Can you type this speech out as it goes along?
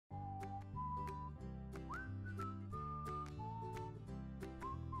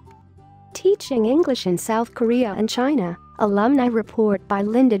Teaching English in South Korea and China, Alumni Report by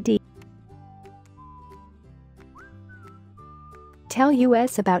Linda D. Tell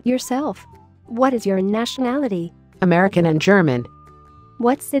us about yourself. What is your nationality? American and German.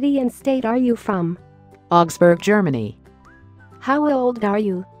 What city and state are you from? Augsburg, Germany. How old are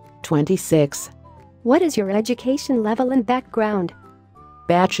you? 26. What is your education level and background?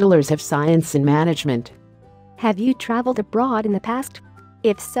 Bachelor's of Science in Management. Have you traveled abroad in the past?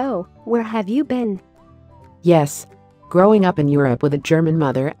 If so, where have you been? Yes. Growing up in Europe with a German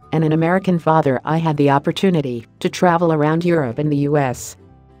mother and an American father, I had the opportunity to travel around Europe and the US.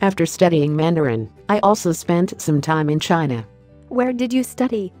 After studying Mandarin, I also spent some time in China. Where did you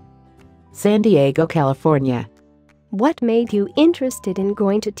study? San Diego, California. What made you interested in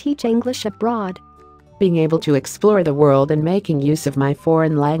going to teach English abroad? Being able to explore the world and making use of my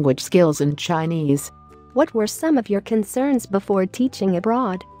foreign language skills in Chinese. What were some of your concerns before teaching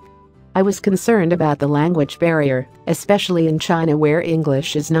abroad? I was concerned about the language barrier, especially in China where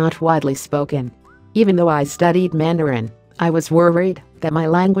English is not widely spoken. Even though I studied Mandarin, I was worried that my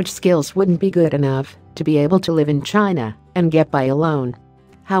language skills wouldn't be good enough to be able to live in China and get by alone.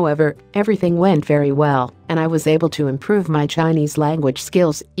 However, everything went very well, and I was able to improve my Chinese language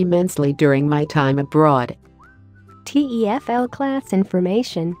skills immensely during my time abroad. TEFL class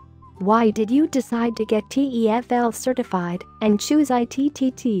information. Why did you decide to get TEFL certified and choose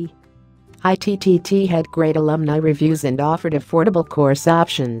ITTT? ITTT had great alumni reviews and offered affordable course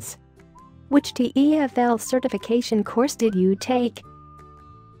options. Which TEFL certification course did you take?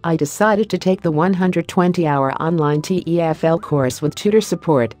 I decided to take the 120-hour online TEFL course with tutor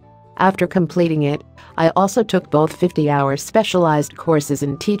support. After completing it, I also took both 50-hour specialized courses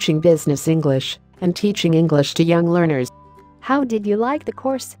in teaching business English and teaching English to young learners. How did you like the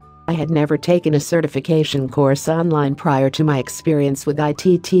course? I had never taken a certification course online prior to my experience with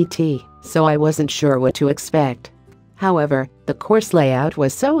ITTT, so I wasn't sure what to expect. However, the course layout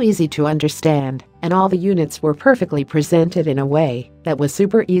was so easy to understand, and all the units were perfectly presented in a way that was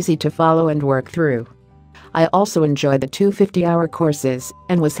super easy to follow and work through. I also enjoyed the 2 50-hour courses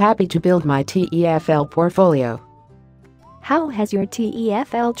and was happy to build my TEFL portfolio. How has your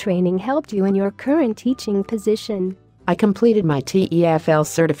TEFL training helped you in your current teaching position? I completed my TEFL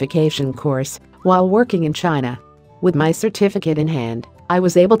certification course while working in China. With my certificate in hand, I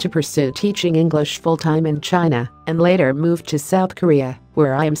was able to pursue teaching English full-time in China and later moved to South Korea,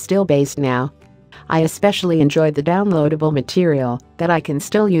 where I am still based now. I especially enjoyed the downloadable material that I can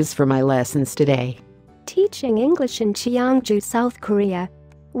still use for my lessons today. Teaching English in Cheongju, South Korea.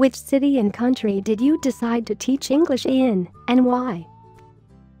 Which city and country did you decide to teach English in, and why?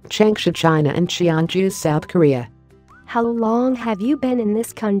 Changsha, China and Cheongju, South Korea. How long have you been in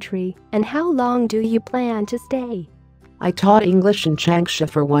this country, and how long do you plan to stay? I taught English in Changsha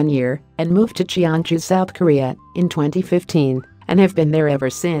for 1 year and moved to Cheongju, South Korea in 2015 and have been there ever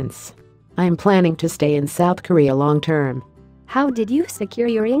since. I am planning to stay in South Korea long term. How did you secure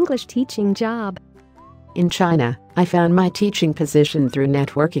your English teaching job? In China, I found my teaching position through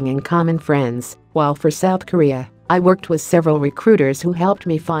networking and common friends, while for South Korea, I worked with several recruiters who helped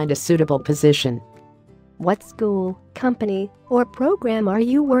me find a suitable position. What school, company, or program are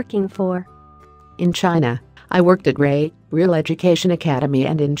you working for? In China, I worked at Real Education Academy,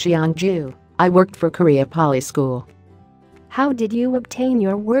 and in Cheongju, I worked for Korea Poly School. How did you obtain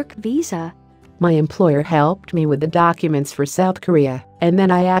your work visa? My employer helped me with the documents for South Korea, and then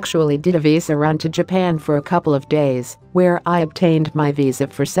I actually did a visa run to Japan for a couple of days, where I obtained my visa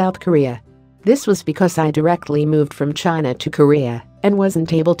for South Korea. This was because I directly moved from China to Korea and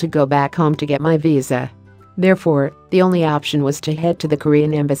wasn't able to go back home to get my visa. Therefore, the only option was to head to the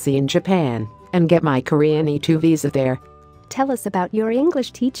Korean embassy in Japan and get my Korean E2 visa there. Tell us about your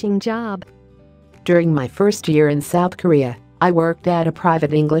English teaching job. During my first year in South Korea, I worked at a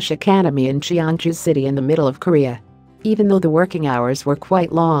private English academy in Cheongju City in the middle of Korea. Even though the working hours were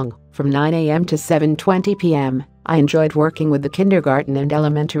quite long, from 9 a.m. to 7:20 p.m., I enjoyed working with the kindergarten and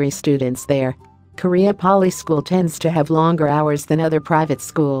elementary students there. Korea Poly School tends to have longer hours than other private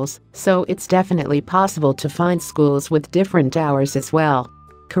schools, so it's definitely possible to find schools with different hours as well.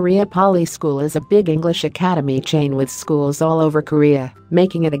 Korea Poly School is a big English academy chain with schools all over Korea,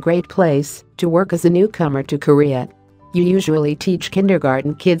 making it a great place to work as a newcomer to Korea. You usually teach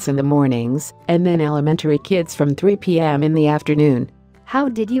kindergarten kids in the mornings and then elementary kids from 3 p.m. in the afternoon. How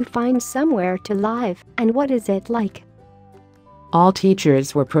did you find somewhere to live, and what is it like? All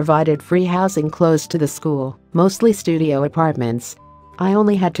teachers were provided free housing close to the school, mostly studio apartments. I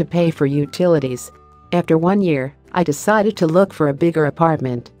only had to pay for utilities. After 1 year, I decided to look for a bigger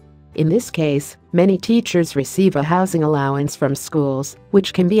apartment. In this case, many teachers receive a housing allowance from schools,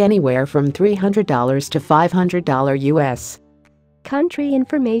 which can be anywhere from $300 to $500 US. Country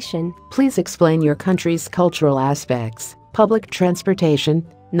information. Please explain your country's cultural aspects, public transportation,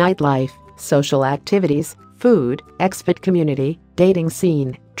 nightlife, social activities, food, expat community, dating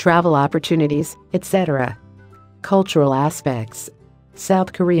scene, travel opportunities, etc. Cultural aspects.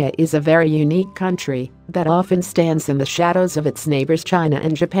 South Korea is a very unique country that often stands in the shadows of its neighbors China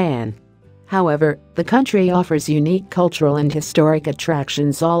and Japan. However, the country offers unique cultural and historic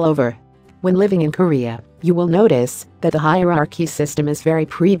attractions all over. When living in Korea, you will notice that the hierarchy system is very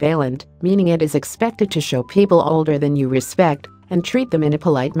prevalent, meaning it is expected to show people older than you respect and treat them in a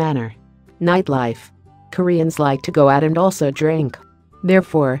polite manner. Nightlife. Koreans like to go out and also drink.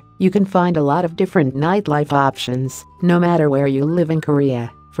 Therefore, you can find a lot of different nightlife options, no matter where you live in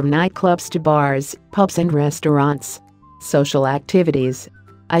Korea, from nightclubs to bars, pubs and restaurants. Social activities.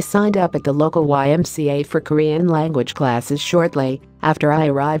 I signed up at the local YMCA for Korean language classes shortly after I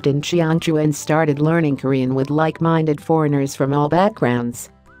arrived in Cheongju and started learning Korean with like-minded foreigners from all backgrounds.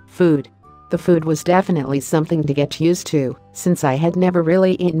 Food. The food was definitely something to get used to, since I had never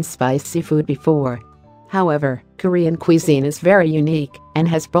really eaten spicy food before. However, Korean cuisine is very unique and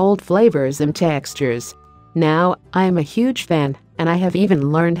has bold flavors and textures. Now, I am a huge fan, and I have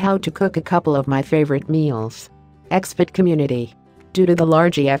even learned how to cook a couple of my favorite meals. Expat community. Due to the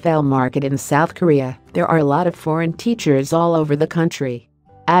large TEFL market in South Korea, there are a lot of foreign teachers all over the country.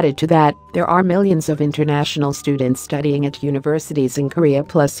 Added to that, there are millions of international students studying at universities in Korea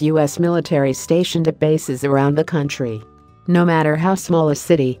plus US military stationed at bases around the country. No matter how small a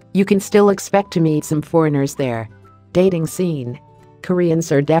city, you can still expect to meet some foreigners there. Dating scene.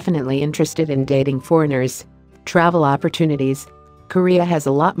 Koreans are definitely interested in dating foreigners. Travel opportunities. Korea has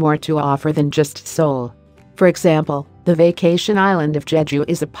a lot more to offer than just Seoul. For example, the vacation island of Jeju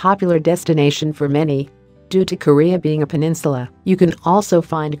is a popular destination for many. Due to Korea being a peninsula, you can also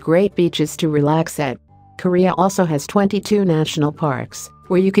find great beaches to relax at. Korea also has 22 national parks,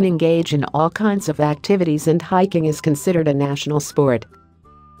 where you can engage in all kinds of activities, and hiking is considered a national sport.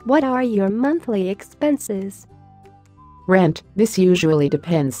 What are your monthly expenses? Rent. This usually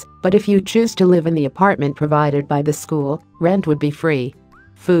depends, but if you choose to live in the apartment provided by the school, rent would be free.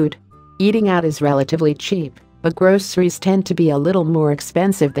 Food. Eating out is relatively cheap, but groceries tend to be a little more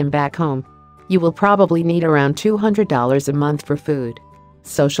expensive than back home. You will probably need around $200 a month for food.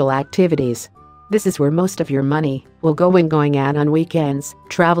 Social activities. This is where most of your money will go when going out on weekends,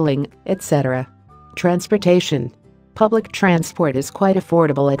 traveling, etc. Transportation. Public transport is quite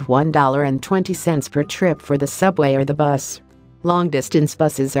affordable at $1.20 per trip for the subway or the bus. Long-distance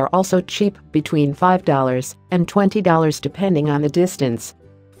buses are also cheap, between $5 and $20 depending on the distance.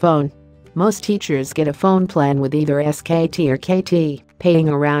 Phone. Most teachers get a phone plan with either SKT or KT, paying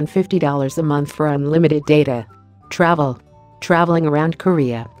around $50 a month for unlimited data. Travel. Traveling around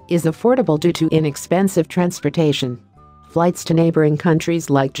Korea is affordable due to inexpensive transportation. Flights to neighboring countries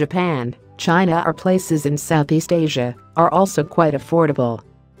like Japan, China or places in Southeast Asia are also quite affordable.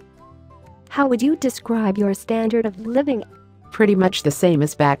 How would you describe your standard of living? Pretty much the same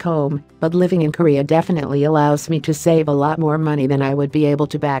as back home, but living in Korea definitely allows me to save a lot more money than I would be able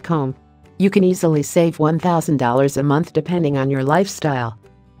to back home. You can easily save $1,000 a month depending on your lifestyle.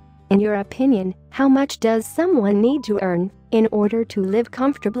 In your opinion, how much does someone need to earn in order to live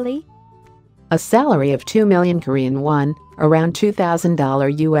comfortably? A salary of 2 million Korean won, around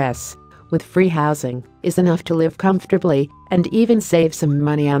 $2,000 US, with free housing, is enough to live comfortably and even save some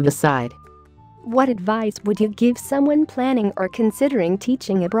money on the side. What advice would you give someone planning or considering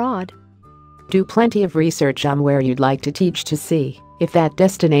teaching abroad? Do plenty of research on where you'd like to teach to see if that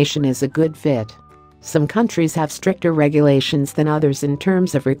destination is a good fit. Some countries have stricter regulations than others in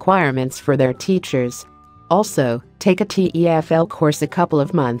terms of requirements for their teachers. Also, take a TEFL course a couple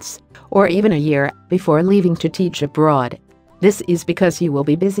of months, or even a year, before leaving to teach abroad. This is because you will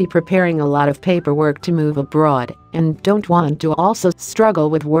be busy preparing a lot of paperwork to move abroad and don't want to also struggle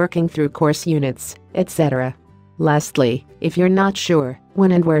with working through course units, etc. Lastly, if you're not sure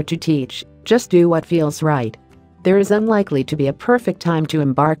when and where to teach, just do what feels right. There is unlikely to be a perfect time to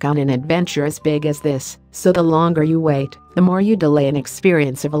embark on an adventure as big as this, so the longer you wait, the more you delay an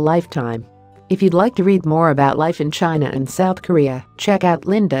experience of a lifetime. If you'd like to read more about life in China and South Korea, check out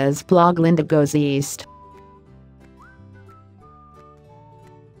Linda's blog Linda Goes East.